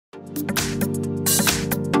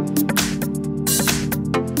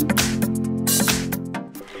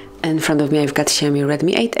In front of me I've got Xiaomi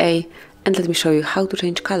Redmi 8A, and let me show you how to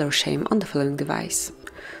change color shade on the following device.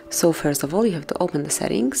 So first of all, you have to open the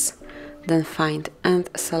settings, then find and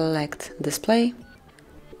select display,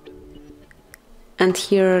 and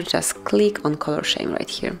here just click on color shade right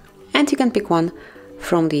here, and you can pick one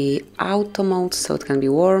from the auto mode, so it can be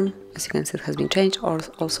warm, as you can see it has been changed, or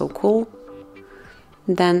also cool.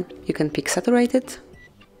 Then you can pick saturated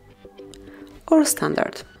or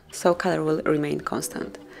standard, so color will remain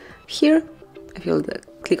constant. Here, if you'll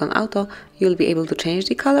click on auto, you'll be able to change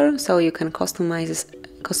the color, so you can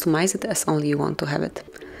customize it as only you want to have it.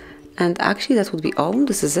 And actually that would be all.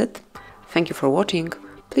 This is it. Thank you for watching.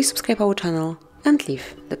 Please subscribe our channel and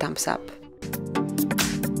leave the thumbs up.